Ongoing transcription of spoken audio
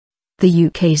The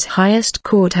UK's highest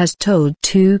court has told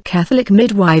two Catholic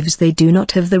midwives they do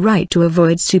not have the right to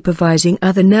avoid supervising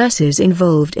other nurses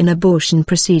involved in abortion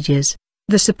procedures.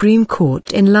 The Supreme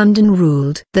Court in London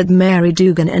ruled that Mary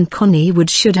Doogan and Connie Wood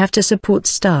should have to support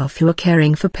staff who are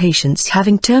caring for patients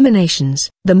having terminations.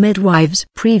 The midwives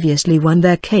previously won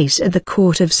their case at the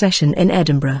Court of Session in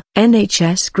Edinburgh.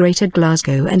 NHS Greater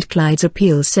Glasgow and Clyde's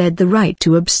appeal said the right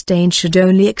to abstain should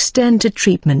only extend to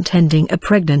treatment ending a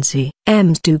pregnancy.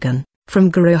 Ms Doogan, from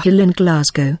Garrowhill in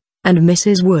Glasgow, and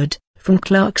Mrs Wood, from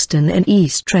Clarkston in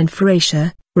East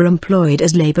Renfrewshire, were employed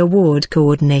as labour ward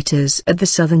coordinators at the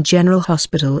Southern General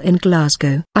Hospital in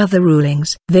Glasgow. Other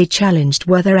rulings. They challenged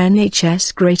whether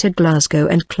NHS Greater Glasgow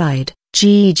and Clyde,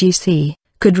 GGC,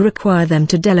 could require them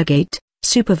to delegate,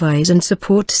 supervise and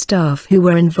support staff who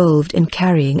were involved in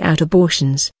carrying out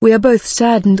abortions. We are both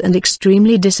saddened and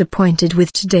extremely disappointed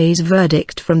with today's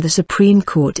verdict from the Supreme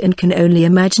Court and can only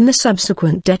imagine the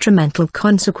subsequent detrimental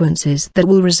consequences that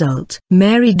will result.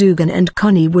 Mary Doogan and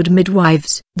Connie Wood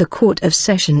midwives. The Court of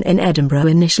Session in Edinburgh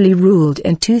initially ruled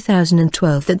in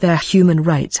 2012 that their human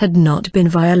rights had not been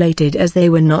violated as they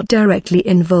were not directly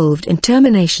involved in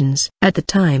terminations. At the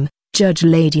time, Judge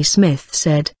Lady Smith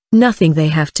said, "Nothing they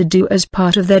have to do as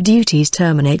part of their duties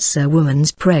terminates a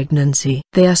woman's pregnancy.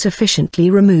 They are sufficiently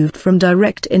removed from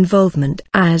direct involvement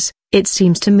as, it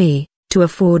seems to me, to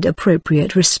afford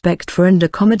appropriate respect for and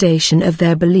accommodation of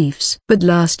their beliefs." But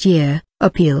last year,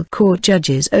 appeal court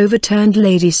judges overturned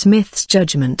Lady Smith's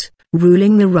judgment,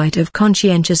 ruling the right of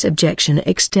conscientious objection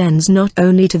extends not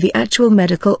only to the actual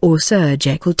medical or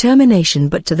surgical termination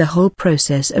but to the whole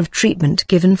process of treatment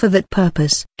given for that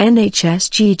purpose. NHS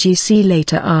GGC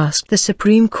later asked the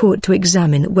Supreme Court to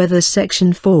examine whether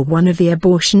Section 4(1) of the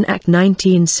Abortion Act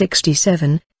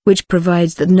 1967, which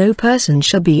provides that no person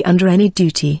shall be under any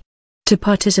duty to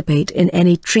participate in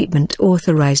any treatment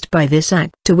authorized by this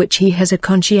Act to which he has a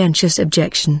conscientious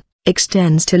objection,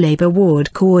 extends to labour ward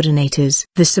coordinators.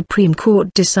 The Supreme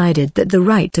Court decided that the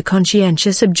right to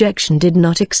conscientious objection did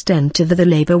not extend to the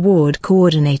labour ward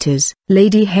coordinators.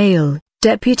 Lady Hale,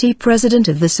 Deputy President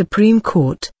of the Supreme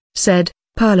Court, said,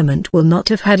 "Parliament will not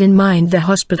have had in mind the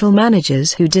hospital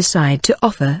managers who decide to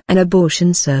offer an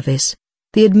abortion service,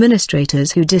 the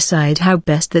administrators who decide how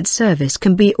best that service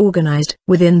can be organised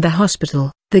within the hospital,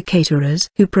 the caterers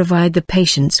who provide the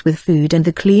patients with food and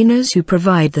the cleaners who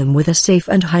provide them with a safe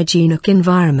and hygienic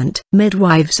environment.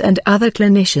 Midwives and other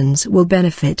clinicians will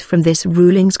benefit from this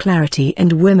ruling's clarity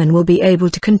and women will be able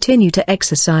to continue to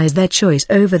exercise their choice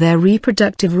over their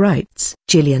reproductive rights."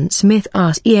 Gillian Smith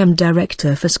RCM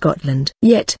Director for Scotland.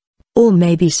 Yet, all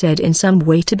may be said in some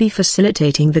way to be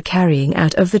facilitating the carrying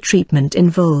out of the treatment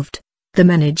involved. The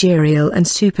managerial and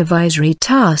supervisory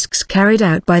tasks carried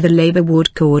out by the labour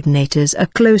ward coordinators are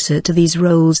closer to these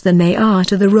roles than they are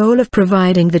to the role of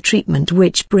providing the treatment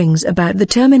which brings about the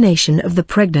termination of the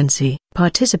pregnancy.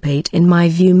 Participate in my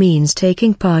view means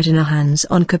taking part in a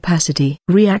hands-on capacity.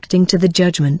 Reacting to the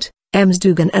judgment, Ms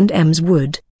Doogan and Ms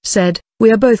Wood said,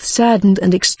 "We are both saddened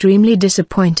and extremely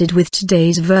disappointed with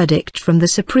today's verdict from the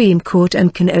Supreme Court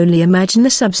and can only imagine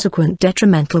the subsequent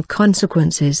detrimental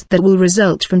consequences that will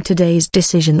result from today's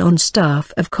decision on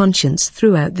staff of conscience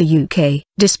throughout the UK.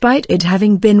 Despite it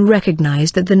having been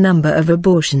recognised that the number of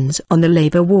abortions on the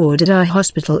labour ward at our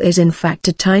hospital is in fact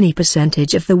a tiny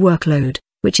percentage of the workload,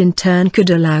 which in turn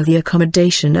could allow the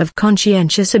accommodation of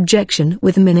conscientious objection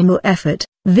with minimal effort,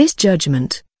 this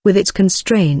judgment, with its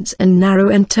constraints and narrow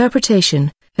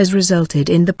interpretation, has resulted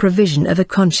in the provision of a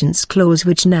conscience clause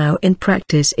which now in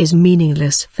practice is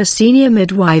meaningless for senior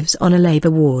midwives on a labour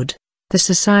ward. The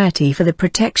Society for the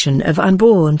Protection of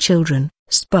Unborn Children,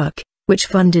 SPUC, which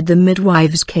funded the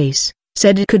midwives' case,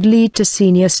 said it could lead to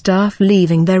senior staff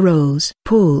leaving their roles.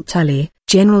 Paul Tully,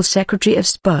 General Secretary of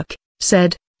SPUC,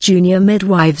 said, "Junior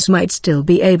midwives might still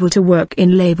be able to work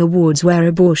in labour wards where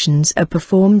abortions are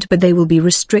performed but they will be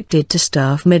restricted to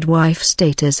staff midwife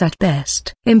status at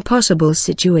best." Impossible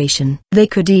situation. They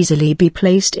could easily be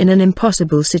placed in an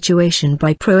impossible situation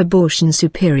by pro-abortion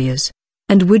superiors,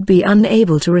 and would be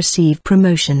unable to receive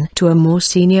promotion to a more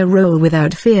senior role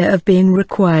without fear of being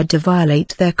required to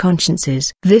violate their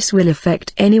consciences. This will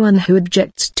affect anyone who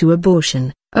objects to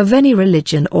abortion, of any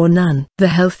religion or none. The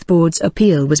Health Board's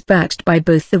appeal was backed by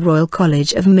both the Royal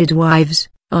College of Midwives,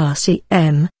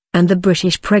 RCM, and the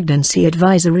British Pregnancy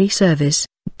Advisory Service,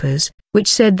 PAS,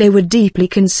 which said they were deeply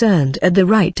concerned at the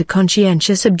right to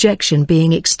conscientious objection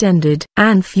being extended.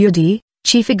 Anne Fudey,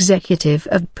 Chief Executive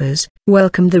of PAS,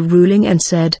 welcomed the ruling and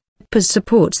said, "PAS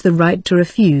supports the right to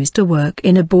refuse to work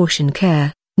in abortion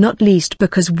care, not least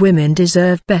because women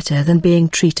deserve better than being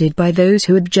treated by those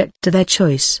who object to their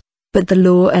choice. but the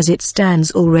law as it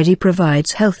stands already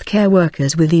provides healthcare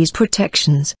workers with these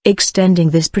protections. Extending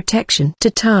this protection to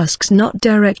tasks not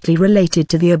directly related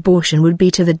to the abortion would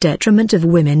be to the detriment of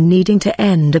women needing to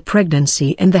end a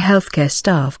pregnancy and the healthcare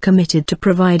staff committed to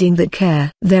providing that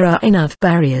care. There are enough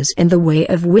barriers in the way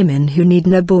of women who need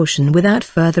an abortion without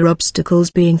further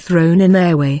obstacles being thrown in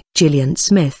their way. Gillian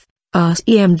Smith,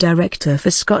 RCM Director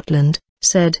for Scotland,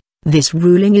 said, "This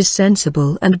ruling is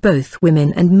sensible and both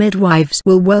women and midwives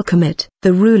will welcome it."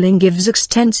 The ruling gives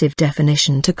extensive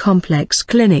definition to complex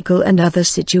clinical and other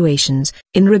situations,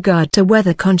 in regard to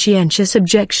whether conscientious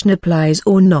objection applies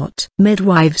or not.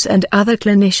 Midwives and other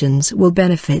clinicians will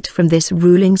benefit from this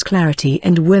ruling's clarity,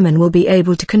 and women will be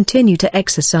able to continue to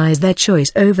exercise their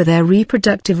choice over their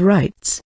reproductive rights.